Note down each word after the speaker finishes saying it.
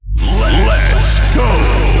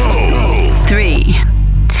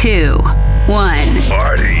2, 1.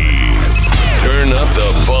 Party. Turn up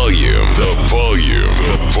the volume. The volume.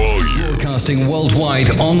 The volume. Broadcasting worldwide,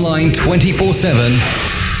 online 24/7.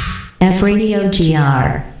 F Radio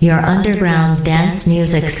GR, your underground dance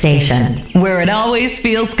music station, where it always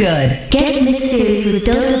feels good. Guest mixes with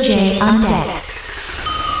DoDoJ on decks.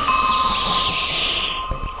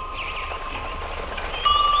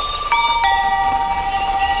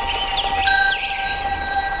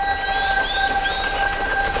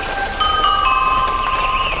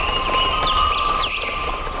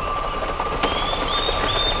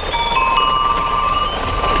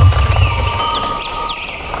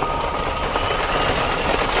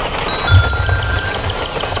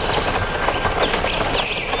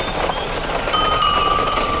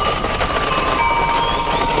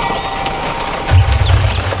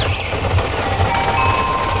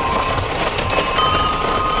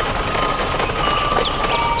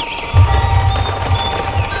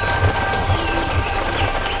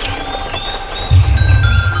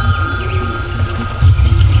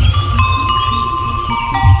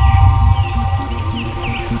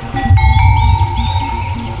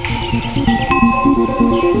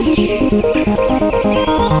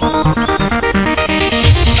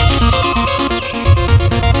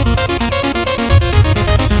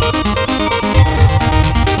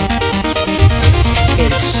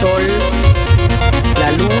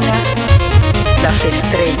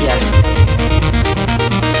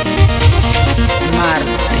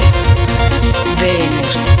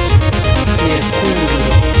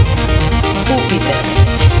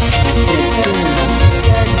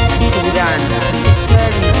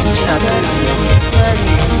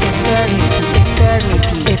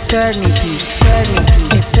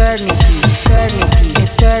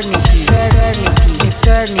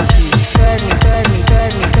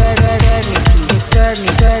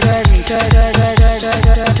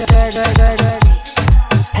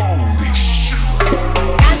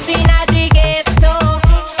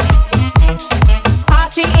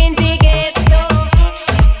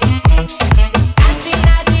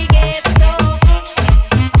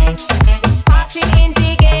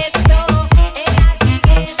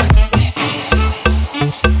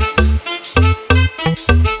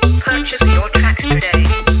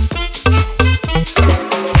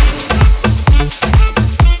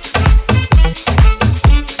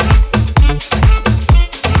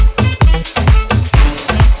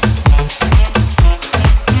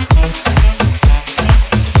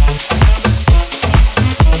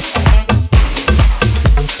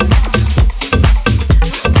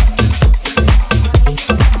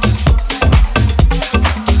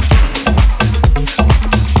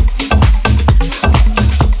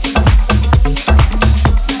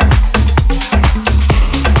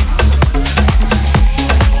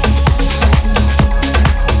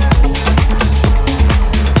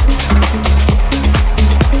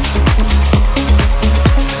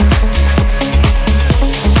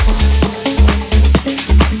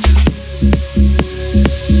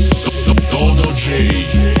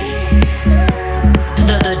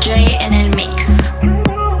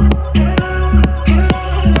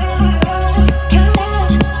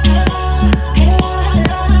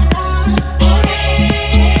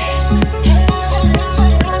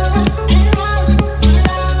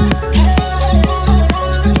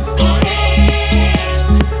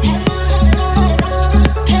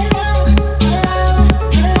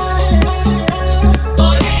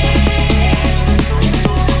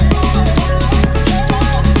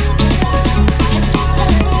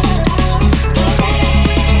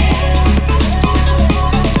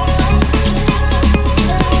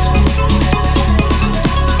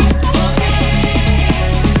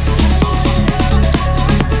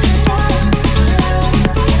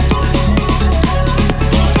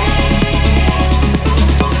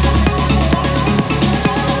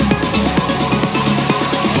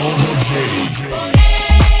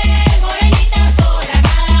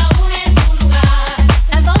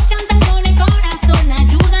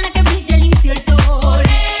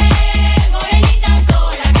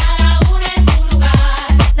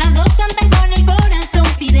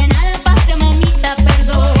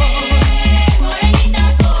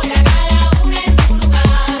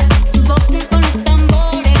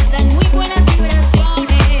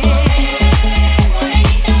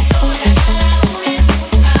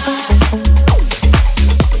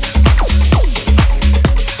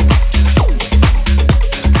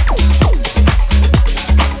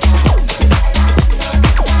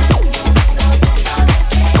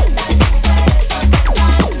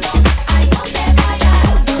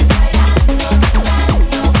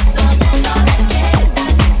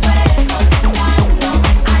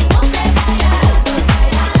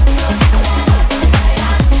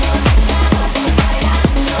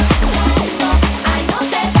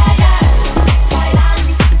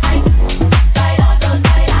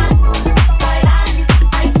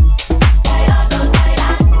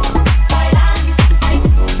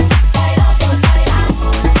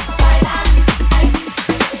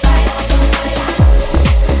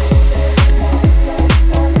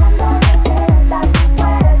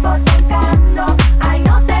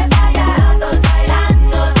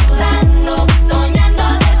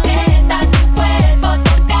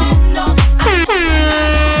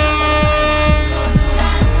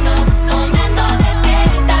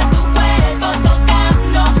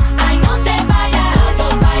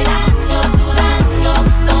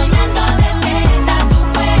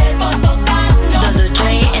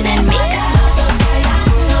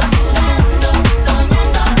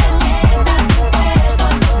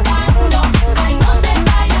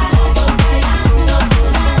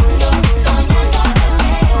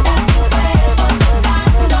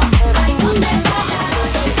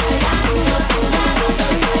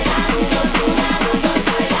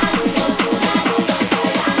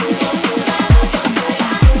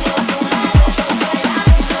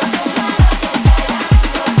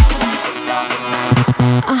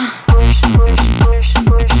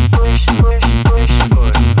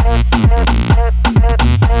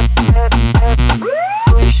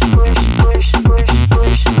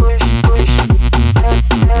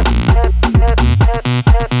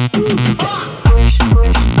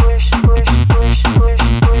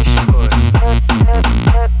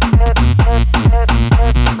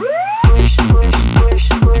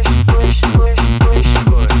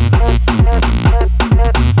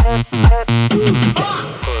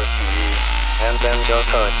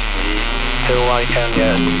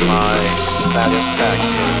 my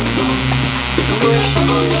satisfaction.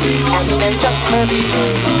 And then just hurt you.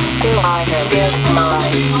 Do I get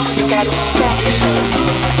my satisfaction?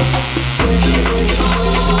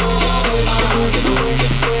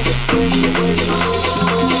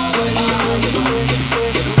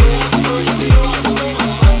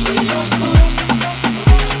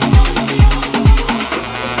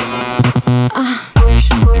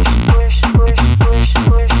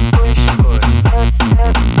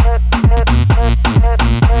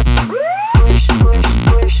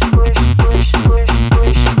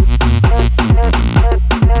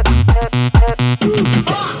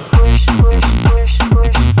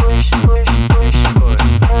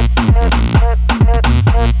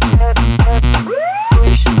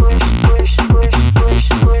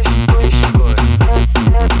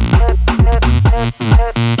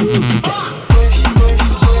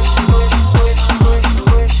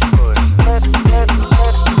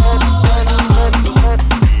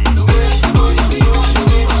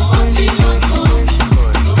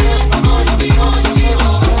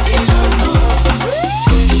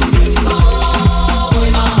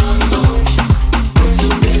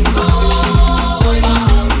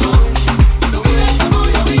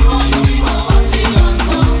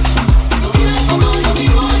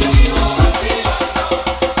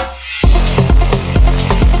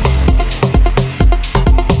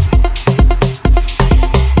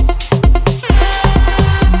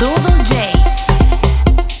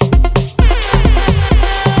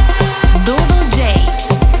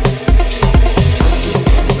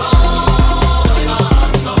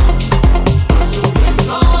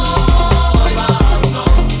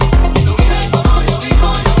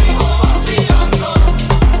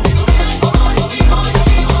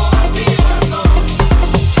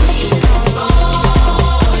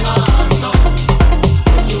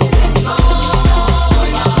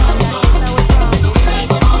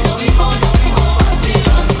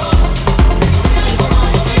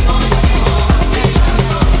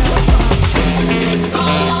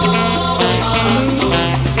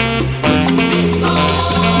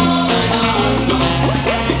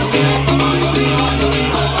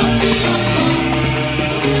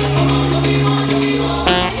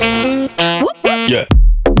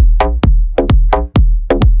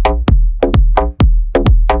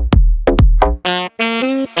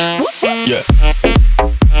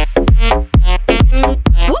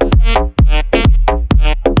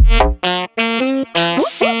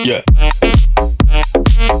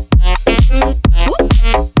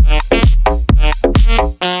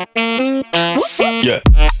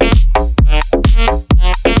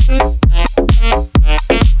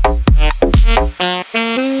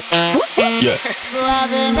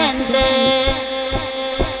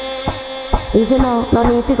 Easy now, no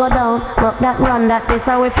need to go down. Rock that run, that is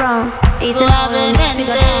how we from. Easy now, no need to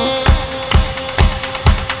go down.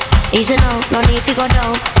 Easy now, no need to go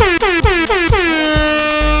down.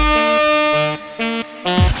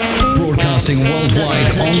 Broadcasting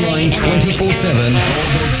worldwide, online 24/7.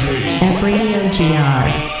 DoDoJ,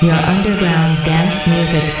 your underground dance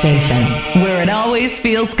music station. Where it always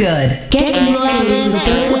feels good. Get ready with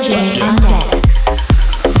DoDoJ on decks.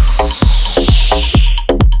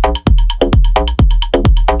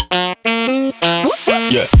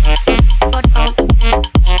 Yeah.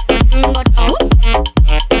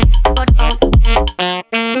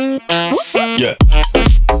 Yeah.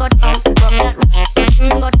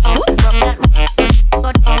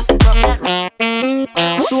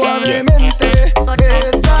 Suavemente,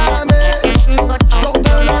 bésame. Sors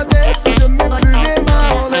de la tête, je mets plus les mains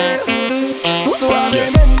en l'air.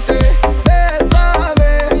 Suavemente,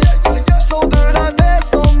 bésame. Sors de la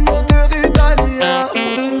tête en moteur italien.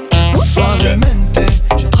 Suavemente,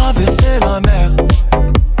 j'ai traversé la mer.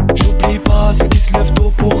 J'oublie pas ceux qui se lèvent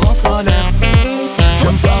tôt pour un salaire.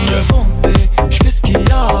 J'aime pas me vanter, j'fais ce qu'il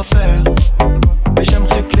y a à faire. Mais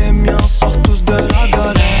j'aimerais que les miens sortent tous de la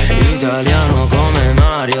galère. Italiano come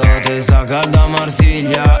Mario, te saca da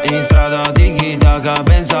Marsiglia. In strada tiki-taka,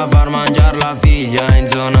 pensa a far mangiare la figlia. In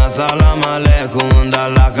zona salam aleikum,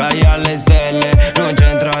 dalla calle alle stelle. Non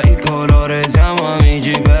c'entra il colore, siamo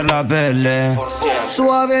amici per la pelle.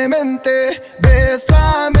 Suavemente,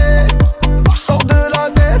 bésame. Sors de la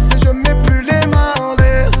tête, je mets plus les mains en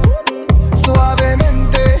l'air.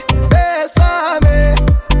 Suavemente, bésame.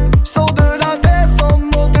 Sors de la tête en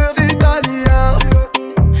moteur italien.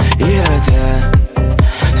 Io e te,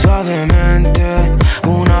 suavemente,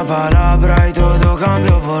 una palabra y todo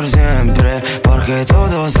cambió por siempre. Porque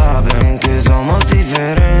todos saben que somos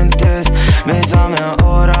diferentes. Bésame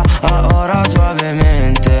ahora,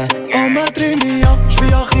 suavemente. En Madrid,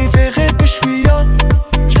 j'vais arriver et puis j'suis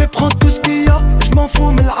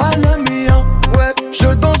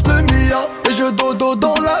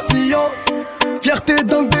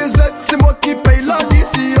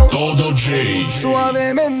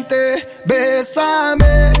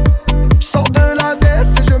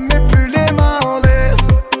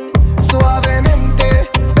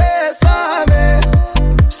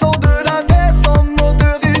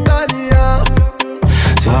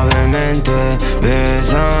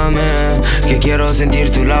sentir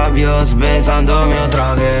tus labios besándome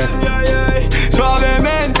otra vez.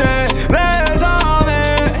 Suavemente,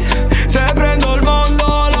 bésame. Se prendo el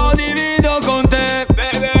mundo, lo divido con te,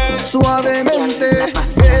 baby. Suavemente,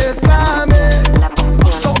 bésame.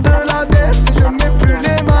 Sors de la tête si je mets plus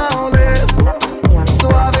les mains en l'air.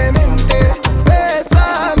 Suavemente,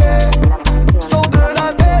 bésame. Sors de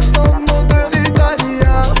la tête sans moteur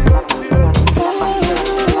italien.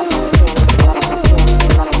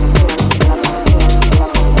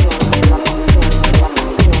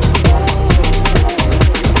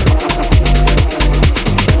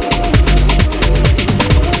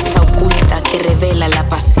 Oculta que revela la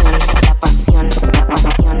pasión,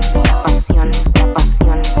 la pasión, la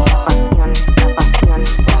pasión, la pasión, la pasión,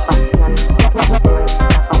 la pasión, la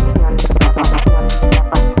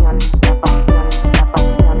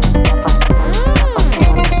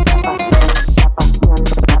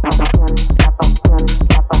pasión, la pasión,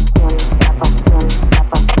 la pasión, la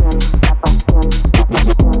pasión, la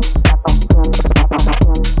pasión,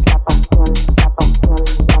 la pasión, la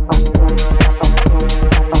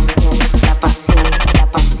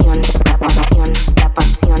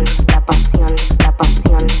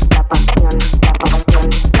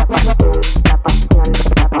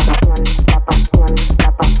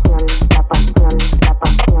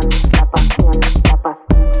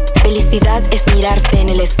Felicidad es mirarse en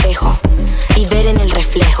el espejo y ver en el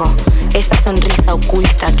reflejo esa sonrisa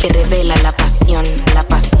oculta que revela la pasión, la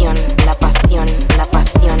pasión, la pasión, la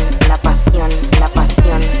pasión, la pasión, la pasión,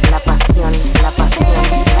 la pasión, la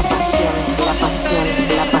pasión, la pasión, la pasión,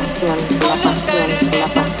 la pasión, la pasión,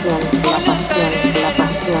 la pasión, la pasión, la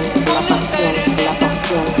pasión, la pasión, la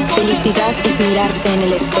pasión. Felicidad es mirarse en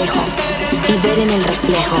el espejo y ver en el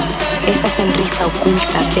reflejo esa sonrisa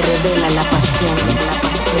oculta que revela la pasión, la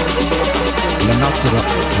pasión.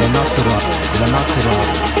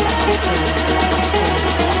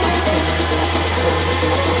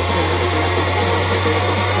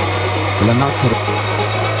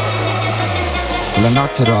 La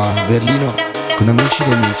notte ero a Berlino con amici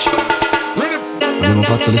ed amici. Abbiamo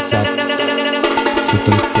fatto le 7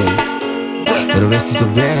 sotto le stelle. Ero vestito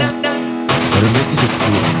bene, ero vestito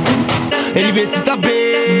scuro. Eri vestita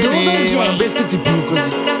bene, DoDoJ. ma non vestirti più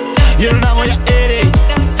così. Io non amo gli aerei,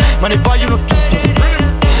 ma ne vogliono tutto.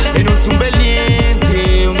 E non son bel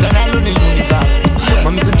niente, un granello nell'universo.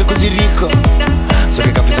 Ma mi sento così ricco, so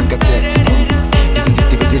che capita anche a te. Di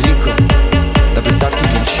sentirti così ricco, da pensarti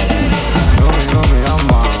vinci. Non mi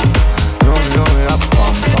amavo, non mi la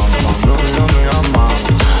pam pam pam. Non mi amavo,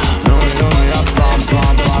 non mi la pam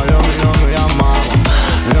pam pam. Non mi amavo,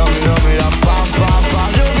 non mi la pam pam pam.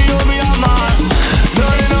 Non mi amavo,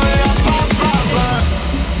 non mi la pam pam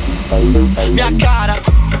pam. Mia cara,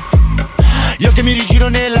 io che mi rigiro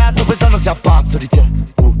nel letto pensando sia pazzo di te.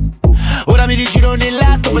 Ora mi rigiro nel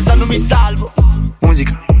letto pensando mi salvo.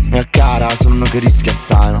 Musica, mia cara, sono uno che rischia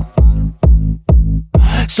assai, no?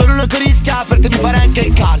 Sono uno che rischia, per te mi farei anche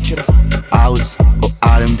il carcere. House o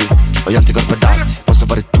R&B o gli anticorpi d'arte. Posso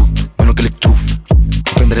fare tutto, meno che le truffe.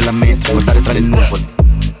 Prendere la metro, guardare tra le nuvole.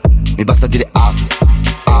 Mi basta dire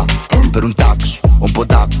per un taxi, o un po'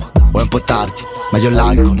 d'acqua, o è un po' tardi. Meglio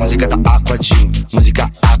l'alcol, musica da acqua gym. Musica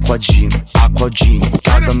acqua gym, acqua gym.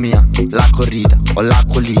 Casa mia, la corrida, o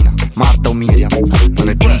l'acquolina. Marta o Miriam, non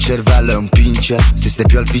è più un cervello, è un pincher. Se stai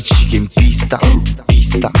più al PC che in pista.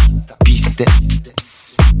 Pista, piste,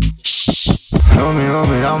 pss, shh. Non mi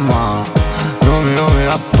la mano, non mi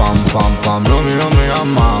la pam pam pam. Non mi la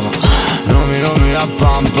mano, non mi la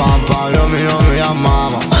pam pam pam. Non mi la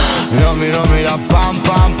mano, non mi la pam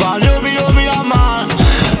pam pam. Non mi la mano,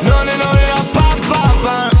 non mi la pam pam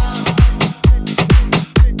pam.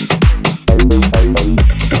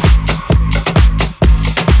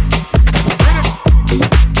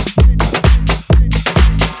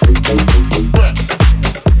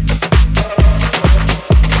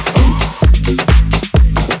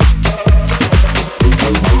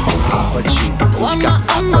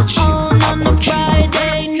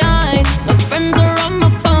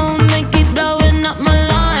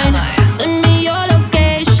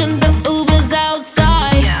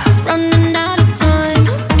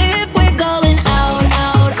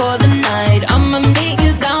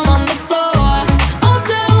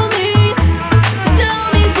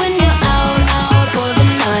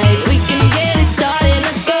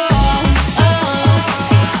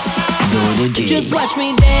 Just watch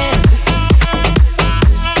me dance.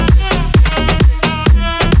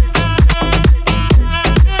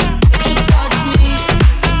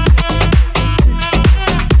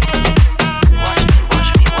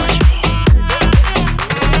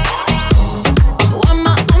 On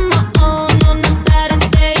my own on a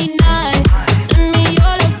Saturday night. Send me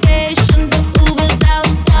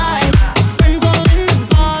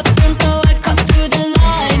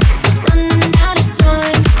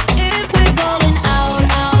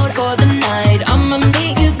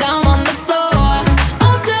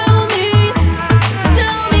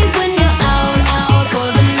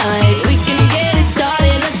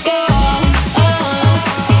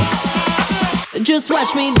Just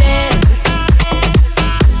watch me dance.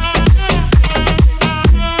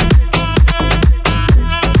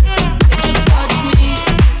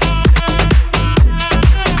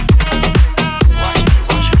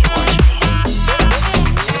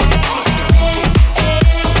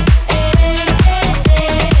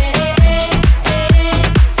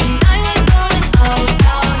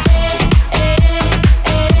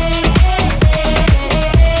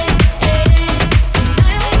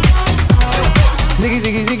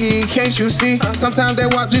 Can't you see? Sometimes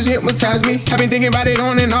that walk just hypnotize me. I've been thinking about it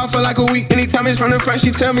on and off for like a week. Anytime it's from the front,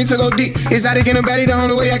 she tell me to go deep. Exotic in a baddie, the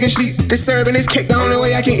only way I can sleep. This syrup and this cake, the only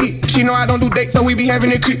way I can eat. She know I don't do dates, so we be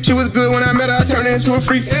having it creep. She was good when I met her, I turned her into a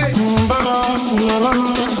freak. Yeah.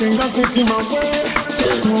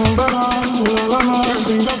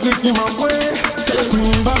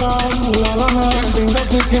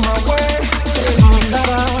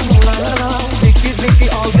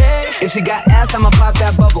 All day. If she got ass, I'ma pop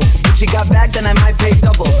that bubble. If she got back, then I might pay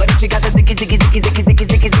double. But if she got the zicky, zicky, zicky, zicky, zicky,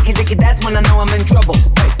 zicky, zicky, zicky, that's when I know I'm in trouble.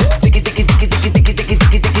 Zicky, zicky, zicky, zicky, zicky, zicky,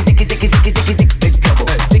 zicky, zicky, zicky, zicky, zicky, zicky, zicky, big trouble.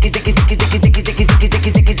 Zicky, zicky, zicky, zicky, zicky, zicky, zicky,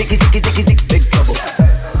 zicky, zicky, zicky, zicky, zicky, zicky, big trouble.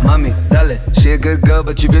 Mommy, dale, she a good girl,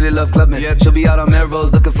 but you really love clubbing. She'll be out on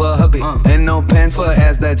Melrose looking for a hubby. Ain't no pants for her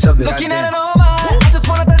ass that chubby. Looking at it all mine, I just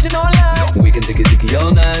wanna touch it all night. We can zicky, zicky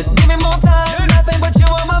all night. Give me more time, nothing but you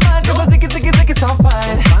on my mind. Cause the zicky, zicky, zicky, so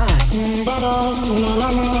fine.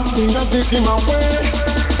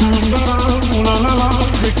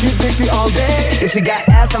 All day. If she got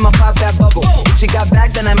ass, I'ma pop that bubble. If she got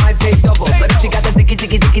back, then I might pay double. But if she got the zicky,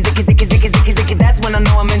 zicky, zicky, zicky, zicky, zicky, zicky, zicky, that's when I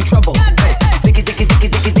know I'm in trouble. Zicky, zicky, zicky,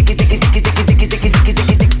 zicky, zicky, zicky, zicky, zicky, zicky, zicky, zicky,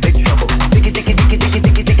 zicky, zicky, big trouble. Zicky, zicky, zicky, zicky,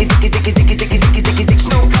 zicky, zicky, zicky, zicky, zicky, zicky, zicky, zicky,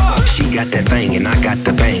 zicky, She got that thing and I got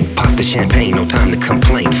the bang. Pop the champagne, no time to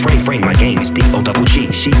complain. Frame, my game is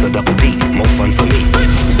DoDoJ. She's a double D, more fun for me.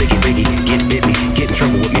 Ziggy, ziggy, get busy, get in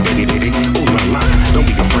trouble with me, baby, baby. Ooh la la, don't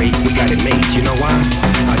be afraid, we got it made. You know why?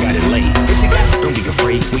 I got it laid. Don't be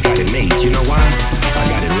afraid, we got it made. You know why? I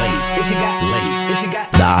got it laid. If she got laid, if she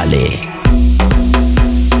got Dale.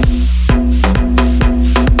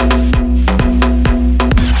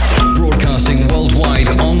 Broadcasting worldwide,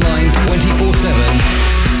 online 24/7.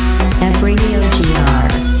 F Radio GR,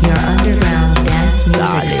 your underground dance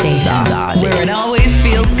music station. Where it always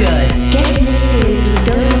feels good. Get this is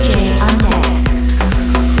DoDoJ on next.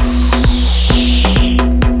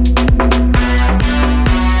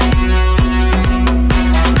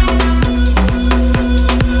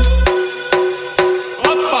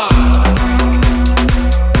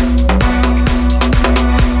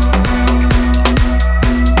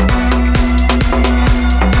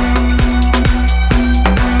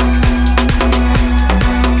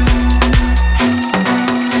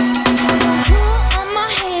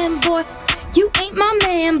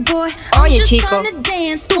 Oye, chico,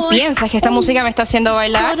 ¿tú piensas que esta música me está haciendo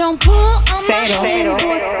bailar? Cero.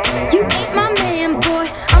 You ain't my man, boy.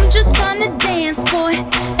 I'm just trying to dance, boy,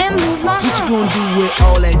 and move my heart. What you gonna do with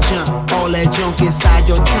all that junk inside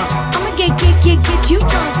your trunk? I'ma get you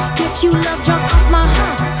drunk, get you love drunk off my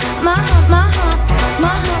hump, my hump, my hump, my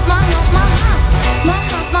hump, my hump, my hump, my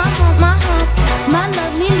hump, my hump, my hump, my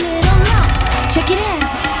lovely little lumps. Check it out.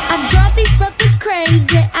 I drive these brothers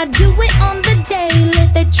crazy. I do it on the daily.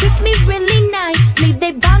 They treat me really nicely.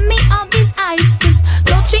 They buy me all these ices,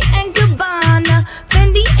 Dolce and Gabbana,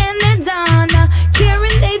 Fendi and Adana.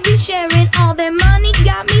 Karen, they be sharing all their money.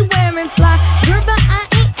 Got me wearing fly. Girl, but I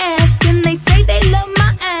ain't asking. They say they love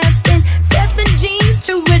my ass and 7 jeans,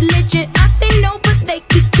 true religion. I say no, but they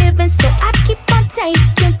keep giving, so I keep on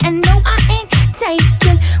taking. And no, I ain't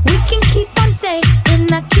taking. We can keep on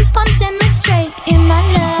dating. I keep on demonstrating my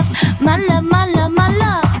love, my love, my love, my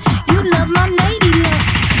love. You love my lady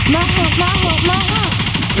loves. My hump, my hump, my hump,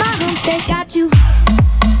 my hump. They got you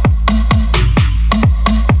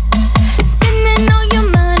spending all your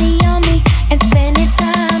money on me and spending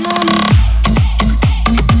time on me.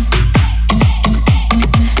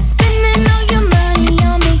 Spending all your money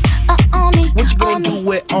on me, on me. What you gonna do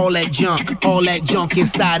with all that junk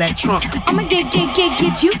inside that trunk? I'ma get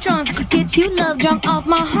you drunk, get you love drunk off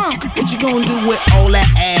my hump. What you gonna do with all that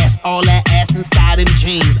ass inside them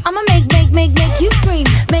jeans? I'ma make you scream,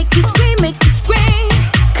 make you scream, make you scream.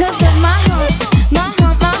 'Cause of my hump, my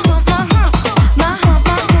hump, my hump, my hump, my hump,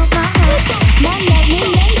 my hump, my hump, my lovely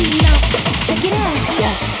lady love. Check it out,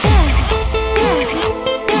 yeah.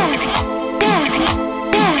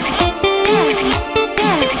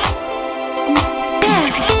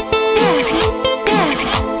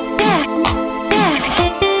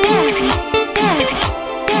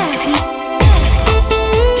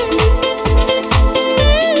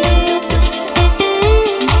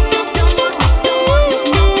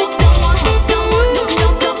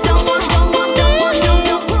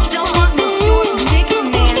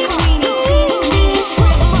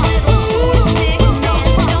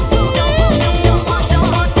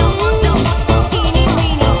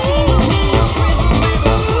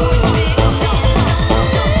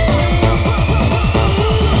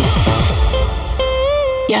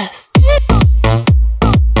 Yes.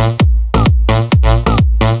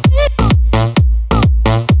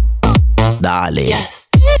 Dale. Yes.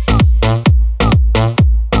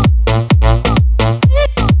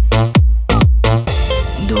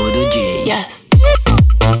 DoDoJ. Yes.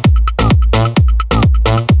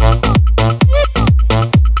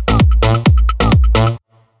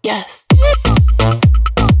 Yes.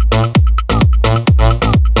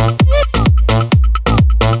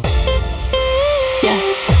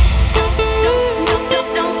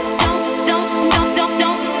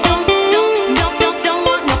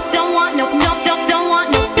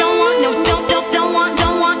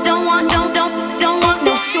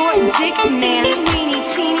 Dick man, weenie,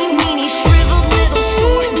 teeny, weeny, shriveled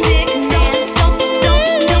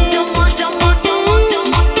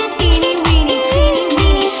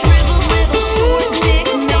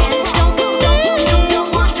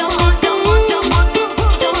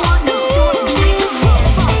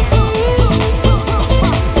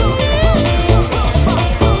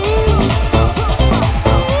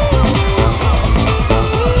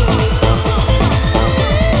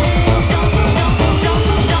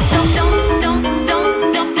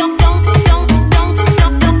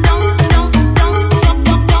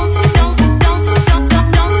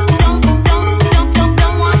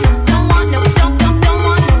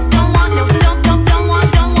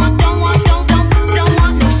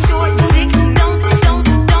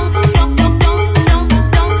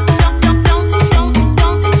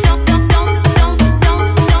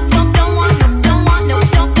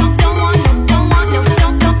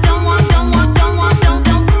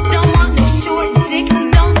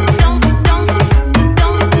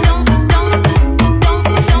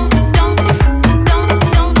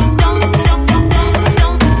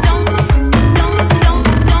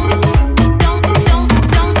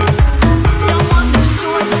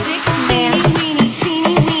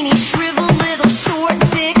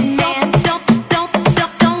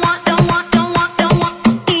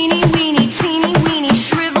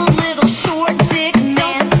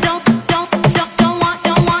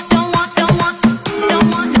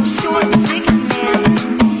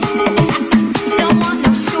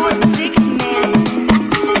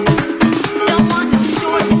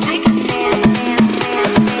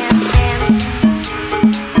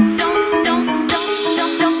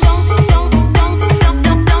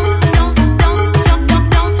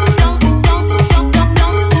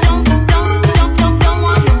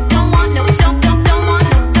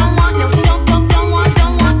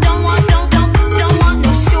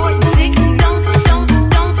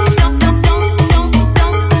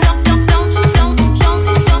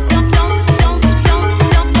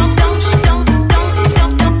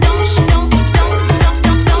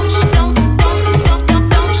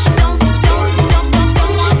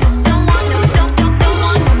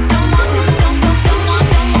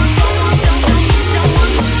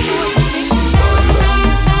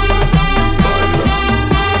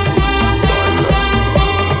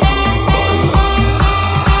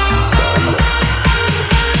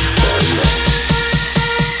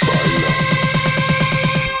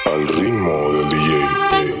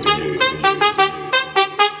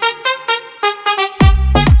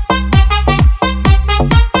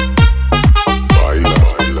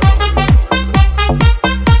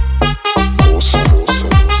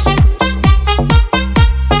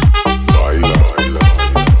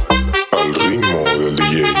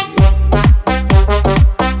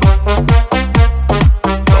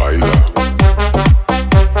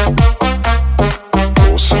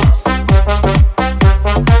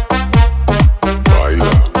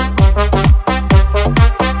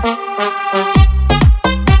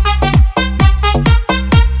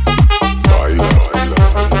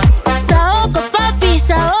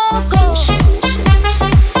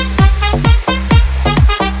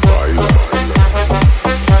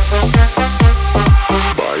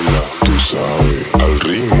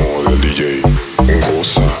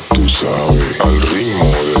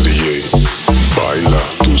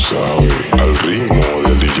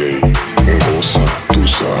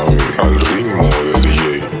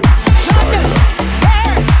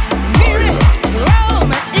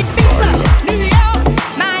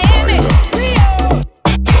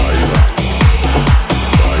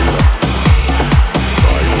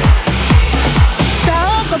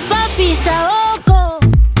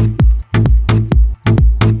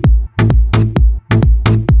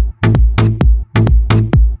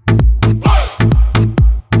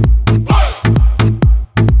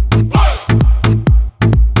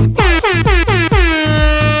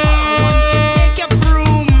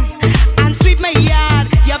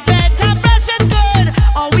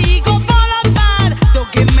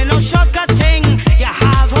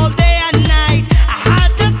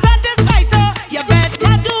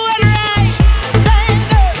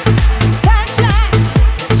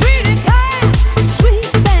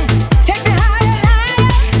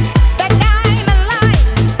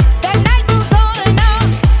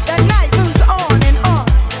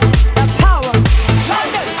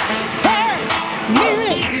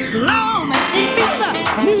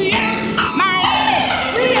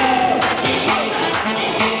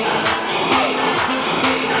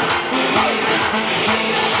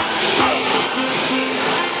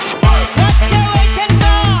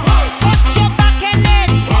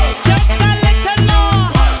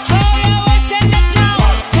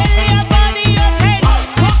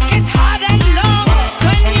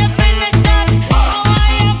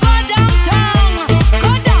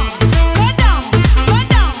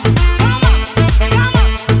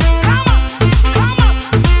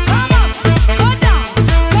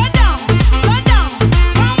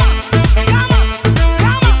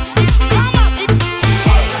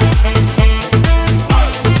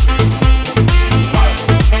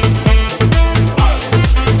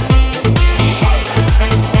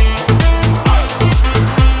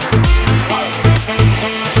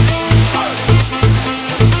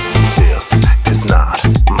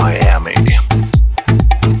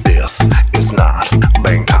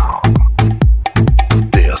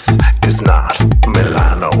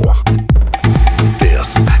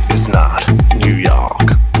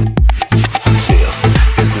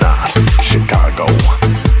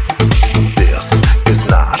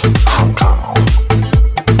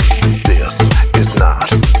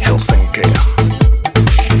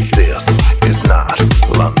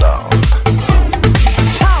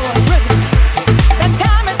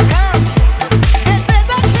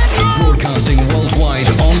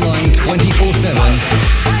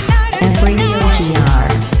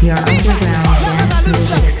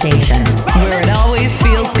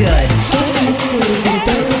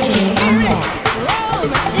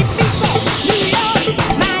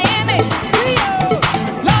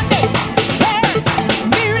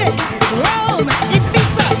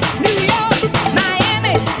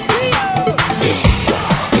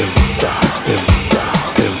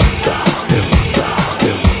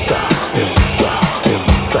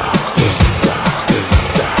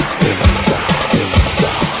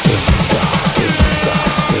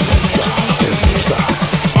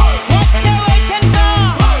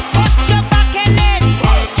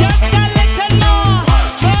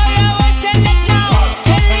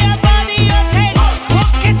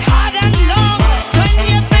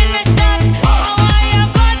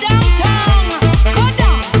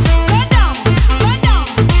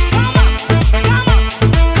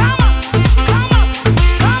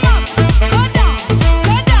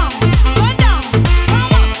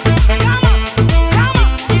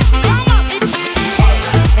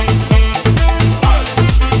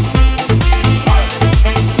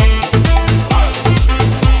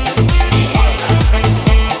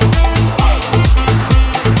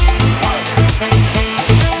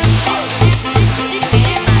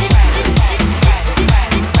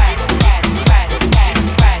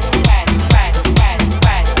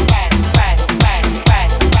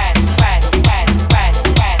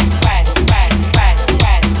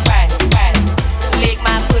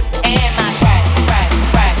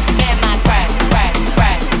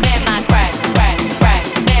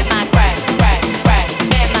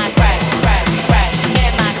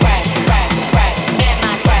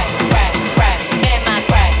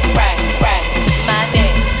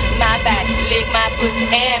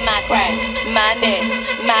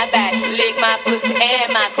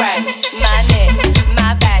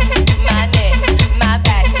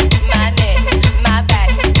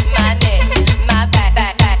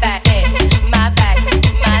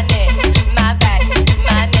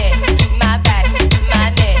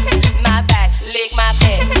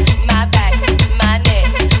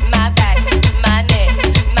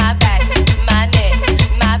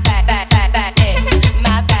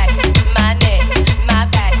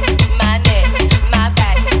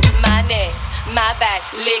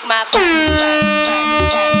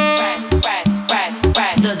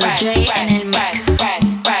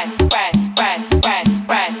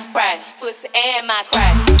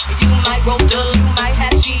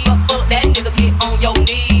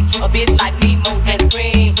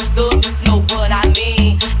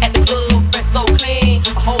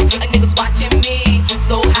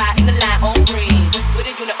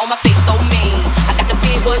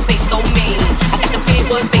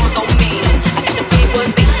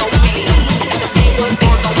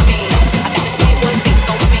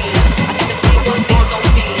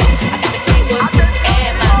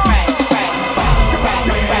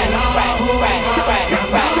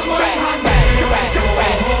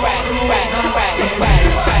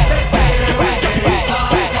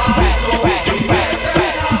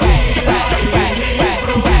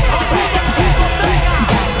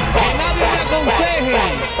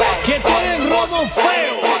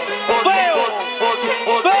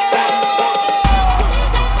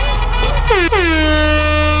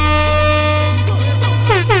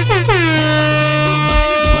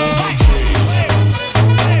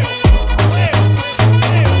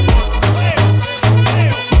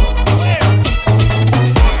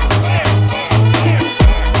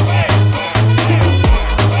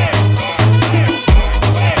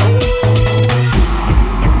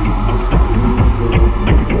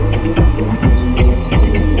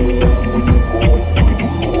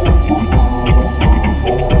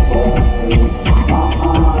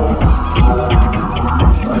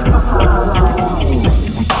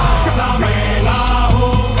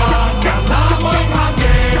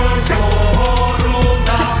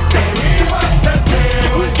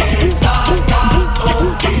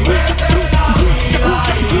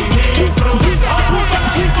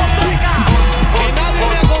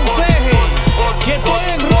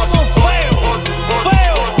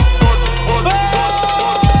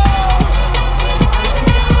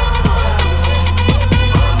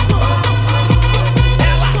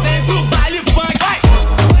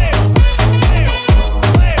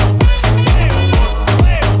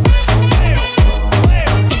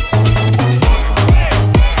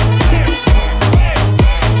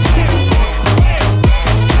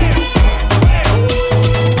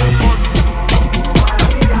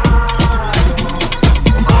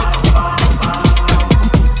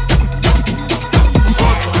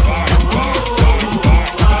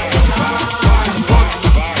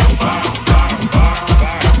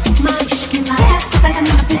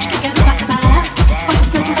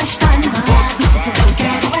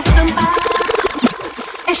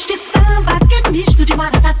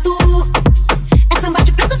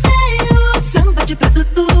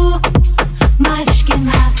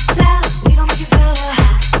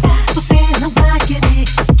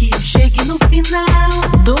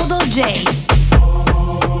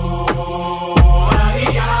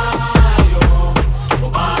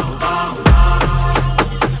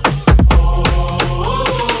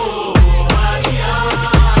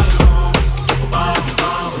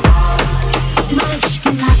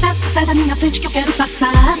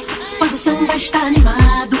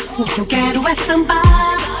é samba.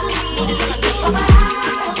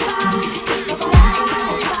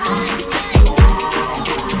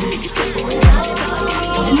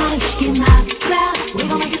 Mais que nada, we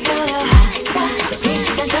gon' make it feel hot.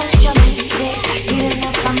 Drinks and turn your ladies, getting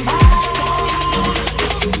that samba.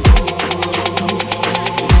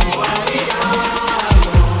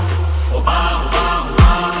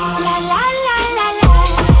 La la la la la.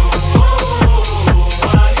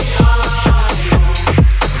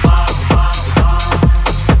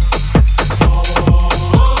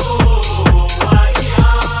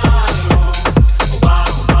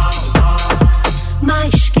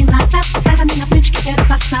 Mais que nada, sai da minha frente que quero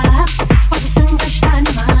passar. Pois o samba está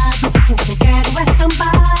animado, o que eu quero é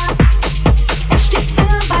sambar. Este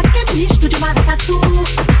samba que é misto de maracatu.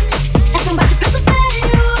 É samba de preto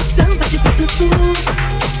velho, samba de preto tu.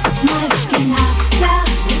 Mais que nada,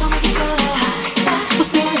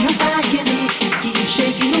 você não vai querer que eu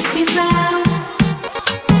chegue no final.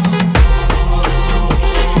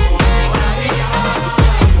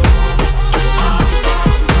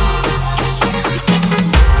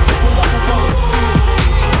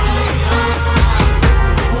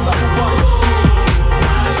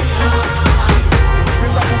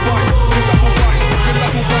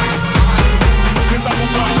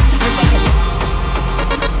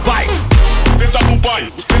 Vai, senta pro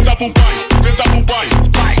pai, senta pro pai, senta pro pai,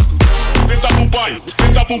 vai. Senta pro pai,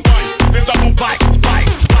 senta pro pai, senta pro pai, vai,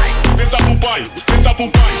 vai. Senta pro pai, senta pro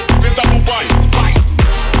pai, senta pro pai, vai.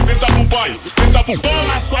 Senta pro pai, senta pro pai.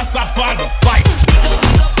 Toma sua safada, vai.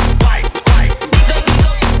 Vai, vai.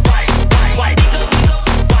 Vai, vai, vai.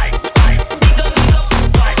 Vai, vai.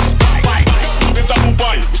 Vai, vai. Senta pro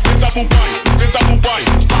pai, senta pro pai, senta pro pai,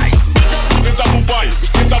 vai. Senta pro pai,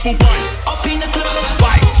 senta pro pai. Up in the club,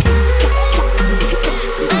 vai.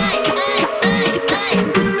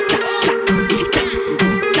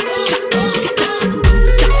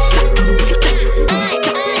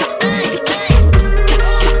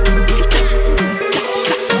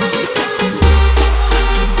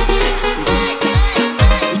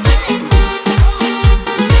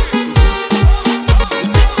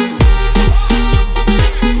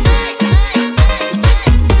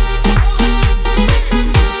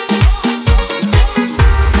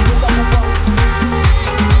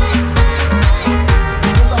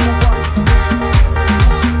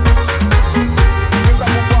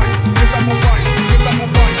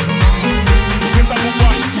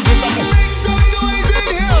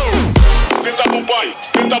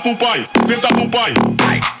 Senta pro pai, senta pro pai,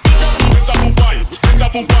 vai. Senta pro pai, senta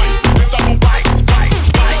pro pai, senta pro pai, vai,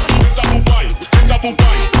 vai. Senta pro pai, senta pro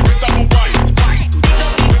pai, senta pro pai, vai.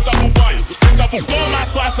 Senta pro pai, senta pro pai. Toma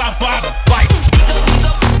sua safada, vai.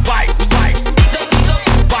 Vai, vai.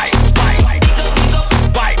 Vai, vai.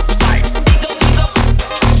 Vai, vai. Vai, vai.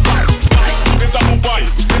 Senta pro pai,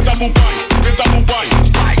 senta pro pai, senta pro pai,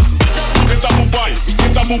 vai. Senta pro pai,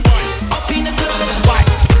 senta pro pai. Up in the club, vai.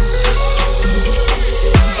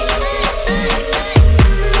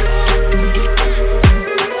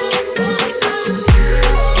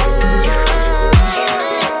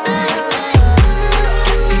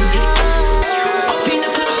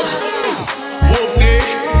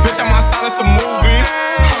 It's a movie.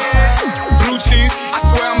 Blue cheese, I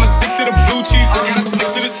swear I'm addicted to blue cheese. I gotta stick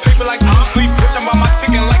to this paper like blue sleep. Bitch, I'm by my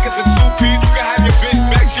chicken like it's a two-piece. You can have your bitch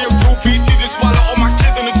back, she a groupie. She just swallow all my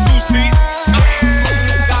kids in a two-seat. Smoking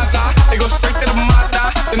the Zaza, they go straight to the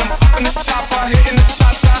Mata. Then I'm up in the chopper, hitting the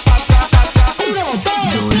cha-cha, cha-cha, cha-cha.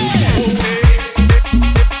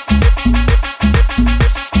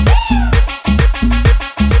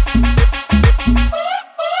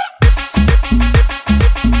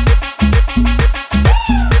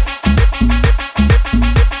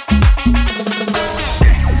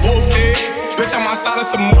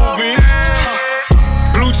 It's a movie.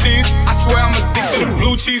 Blue cheese, I swear I'm addicted to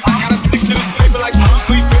blue cheese. I gotta stick to this paper like blue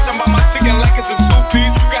sleep. Bitch, I'm by my chicken like it's a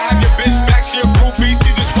two-piece. You can have your bitch back, she a groupie. She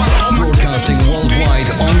just swallow all my kids. Broadcasting worldwide,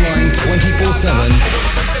 online 24/7.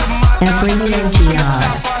 DoDoJ,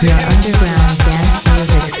 your underground dance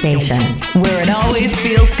music station, where it always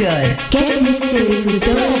feels good. Get in the city with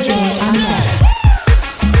DoDoJ on Mix.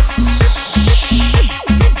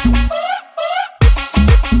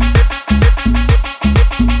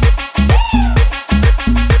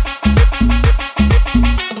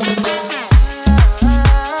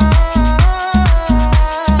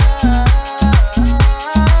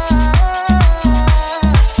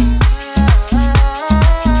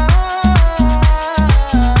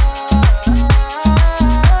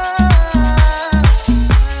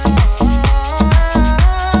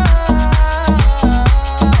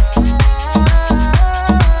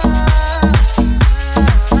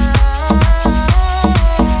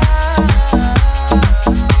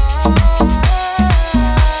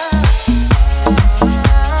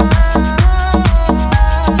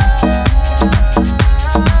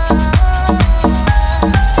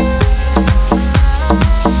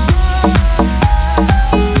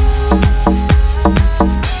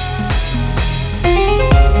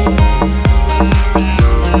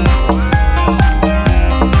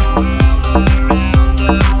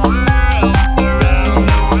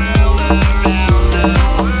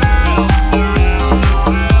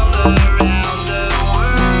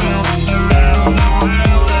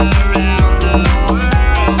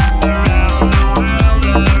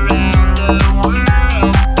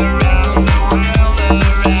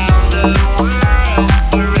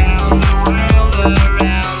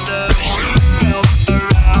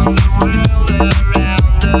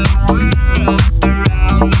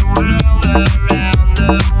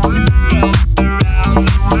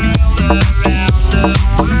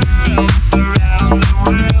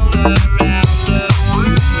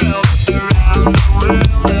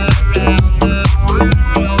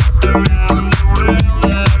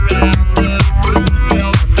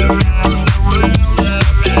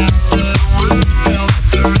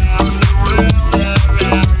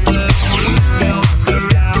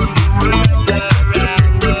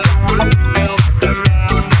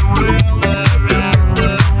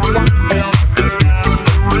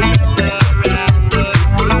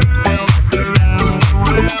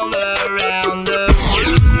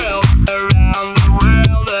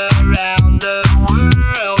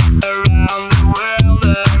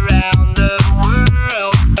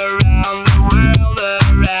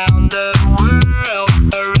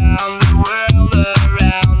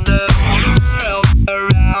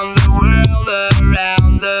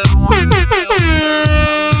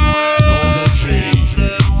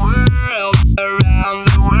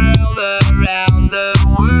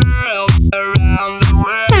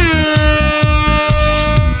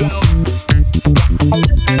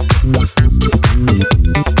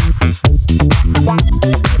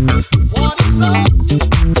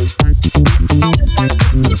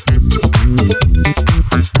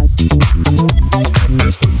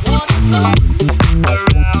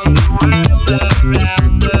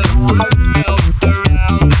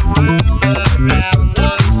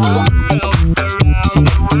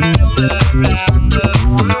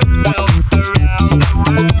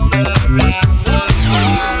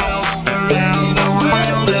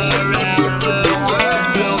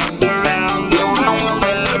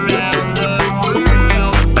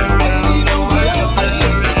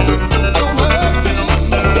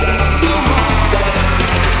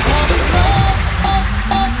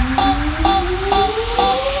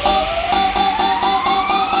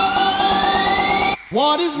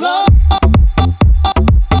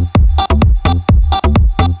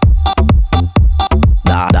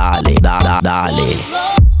 Dale.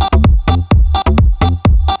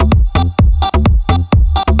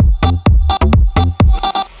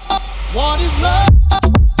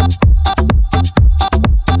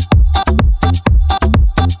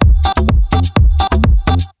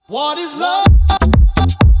 What is love?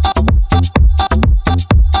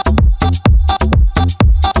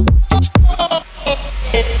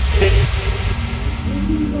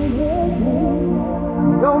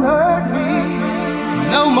 Don't hurt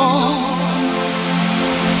me no more.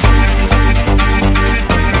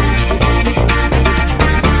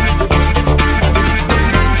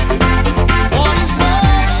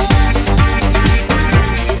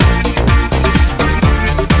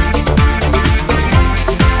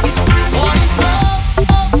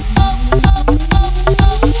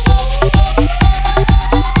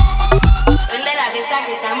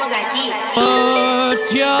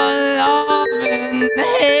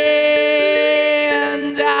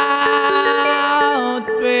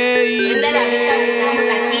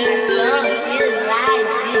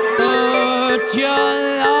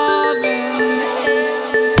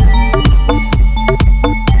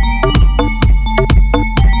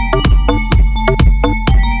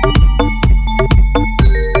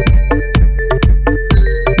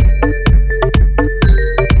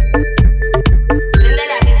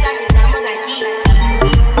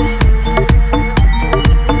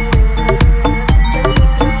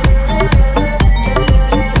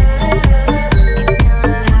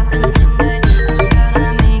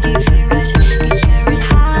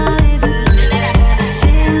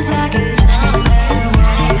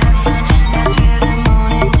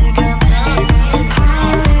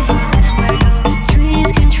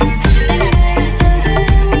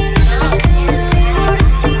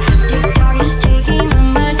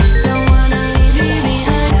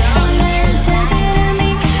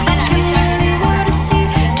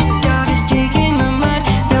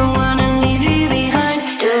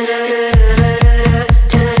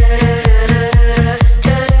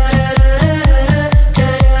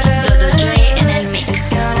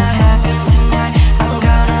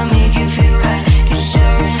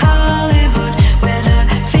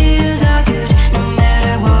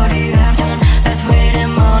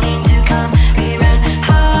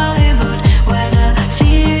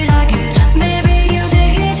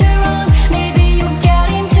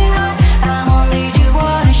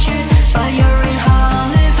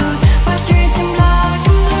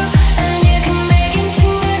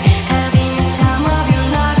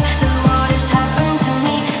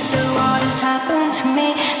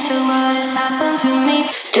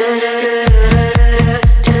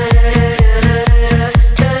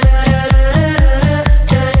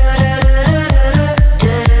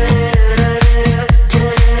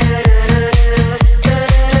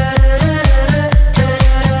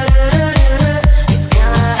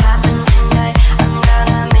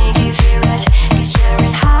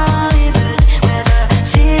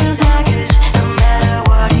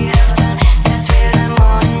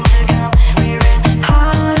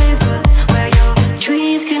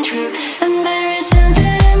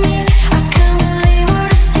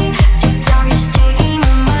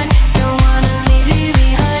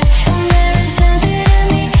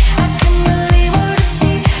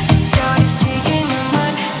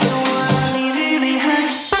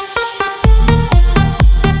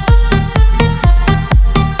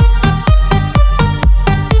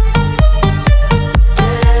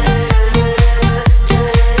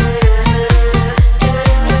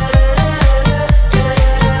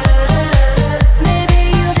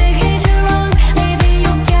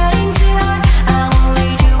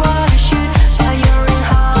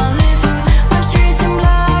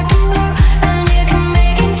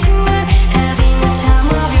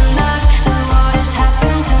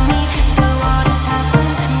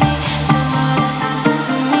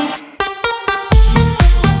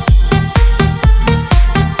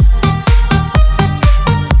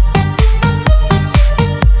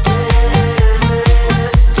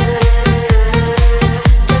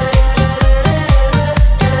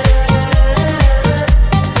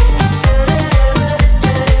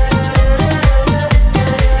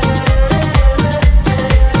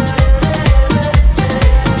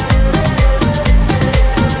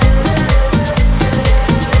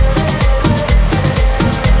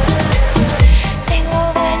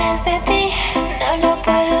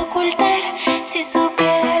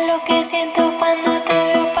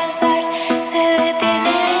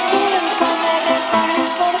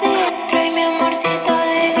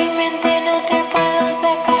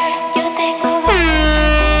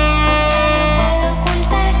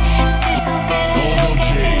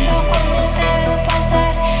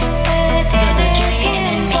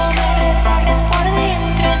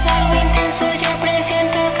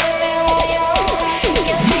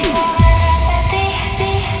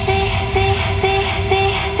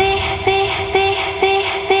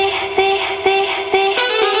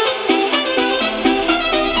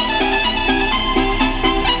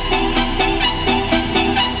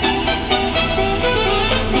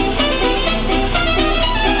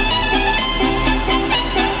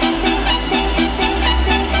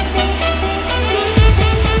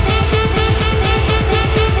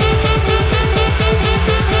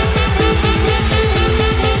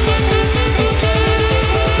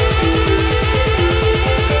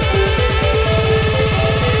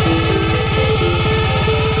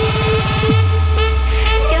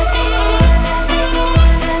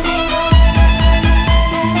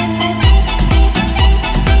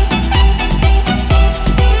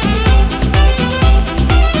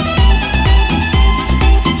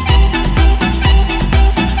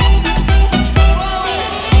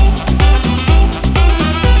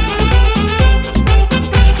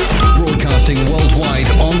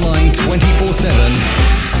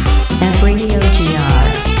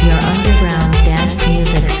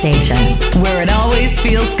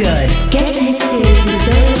 feels good. Get into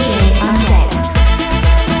DoDoJ on deck.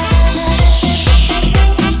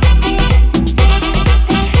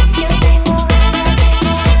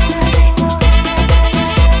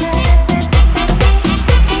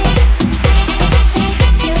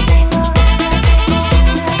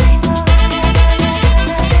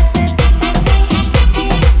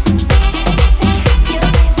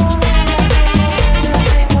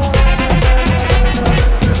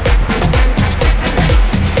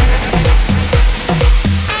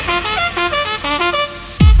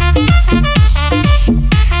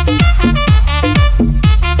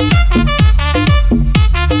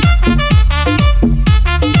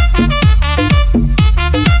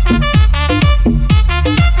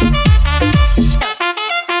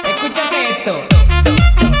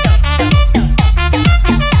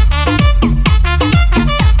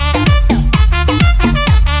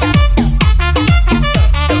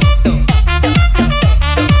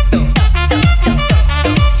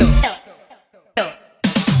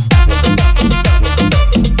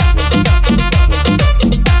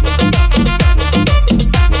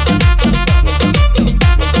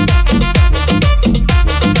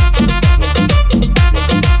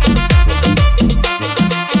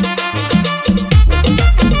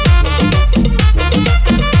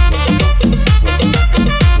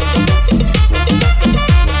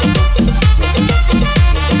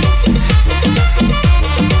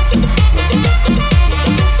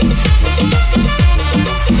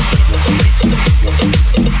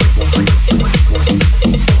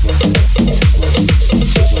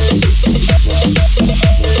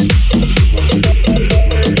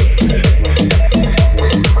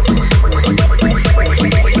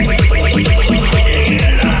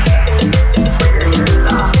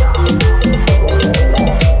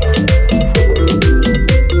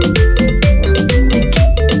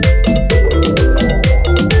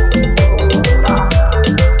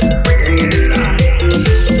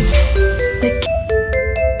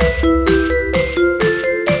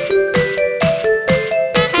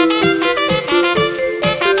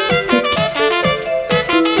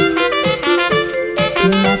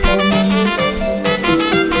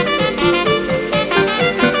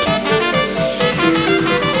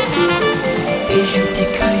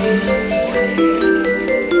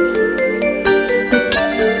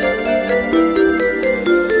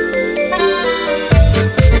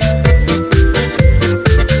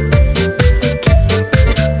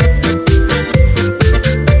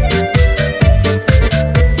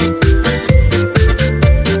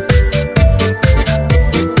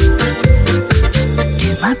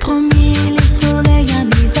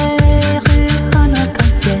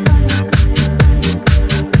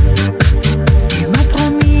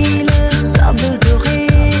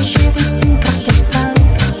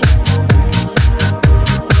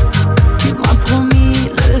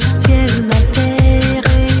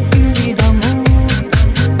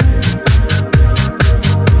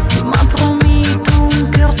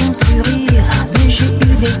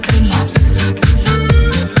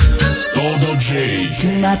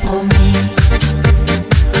 m'as promis.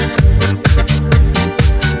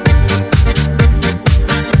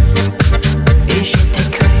 Et je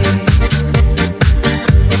t'ai cru.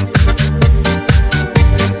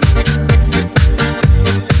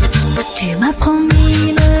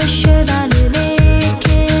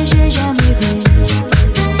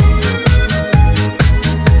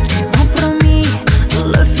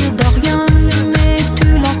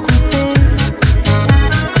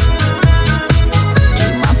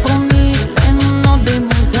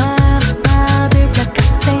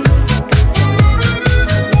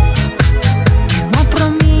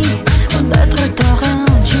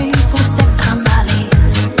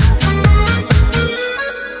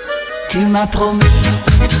 Tu as fait.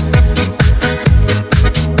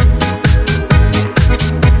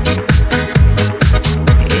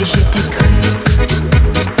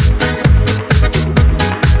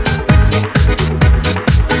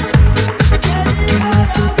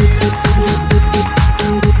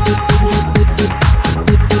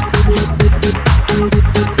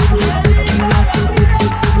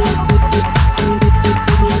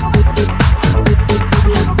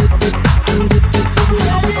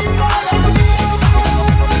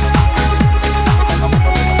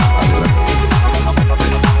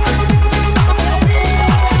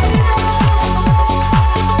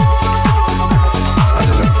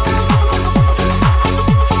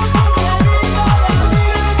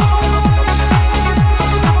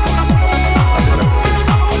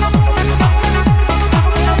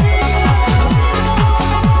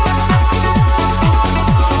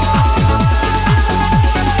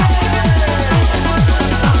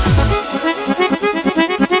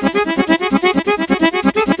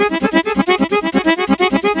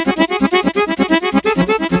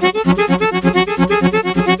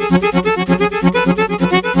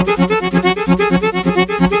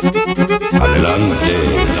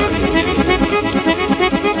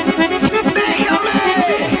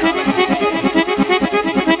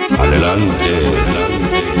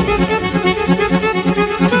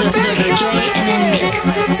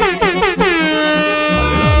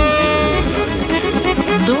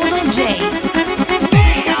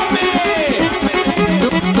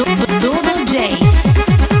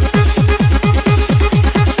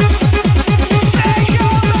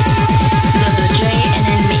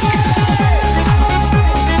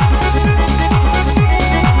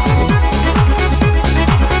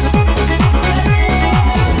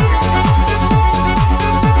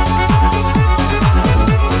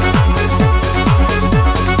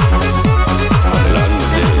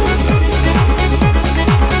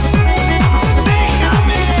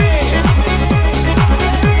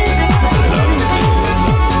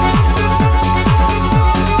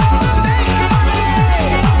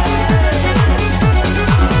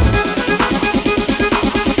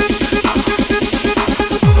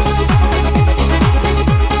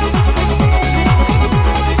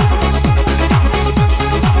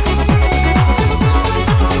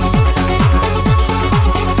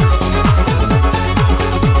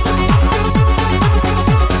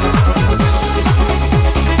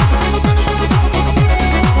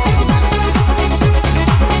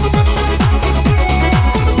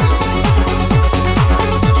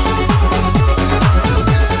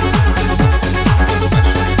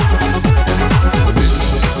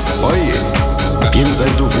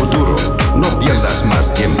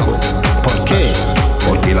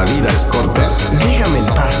 vida es corta. Déjame en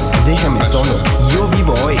paz, déjame solo. Yo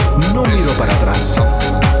vivo hoy, no miro para atrás.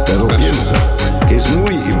 Pero piensa que es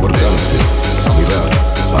muy importante mirar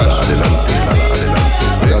para adelante,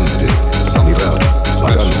 adelante, mirar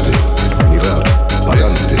para adelante, mirar para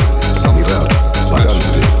adelante, mirar para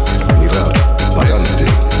adelante, mirar para adelante,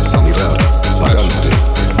 mirar para adelante.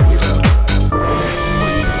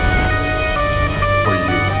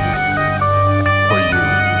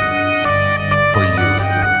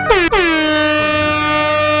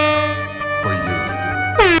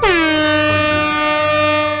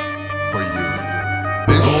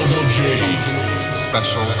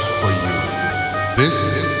 Special for you. This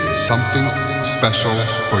is something special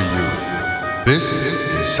for you. This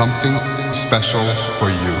is something special for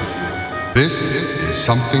you. This is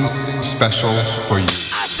something special for you.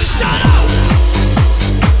 Shut up!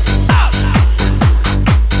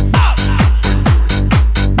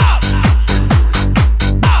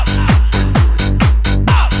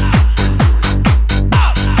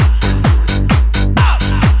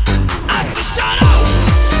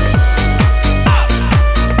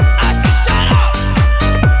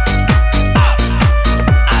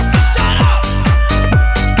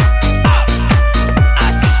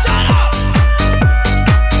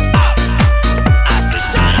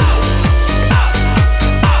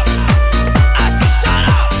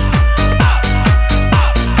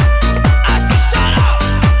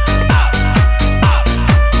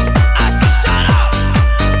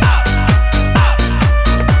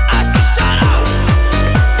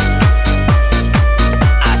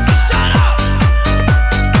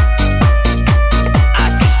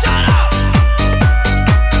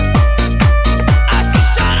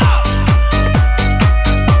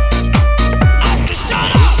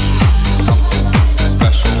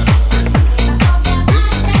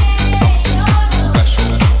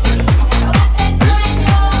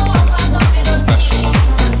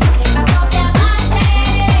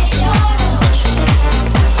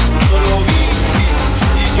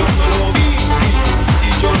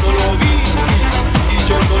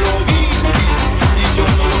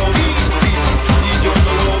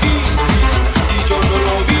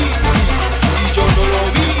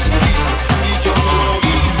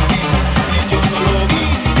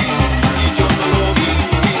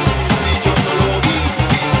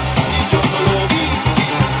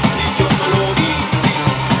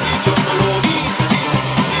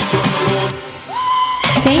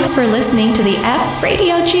 Thanks for listening to the F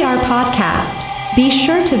Radio GR podcast. Be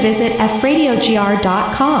sure to visit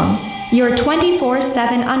fradiogr.com, your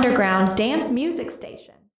 24/7 underground dance music station.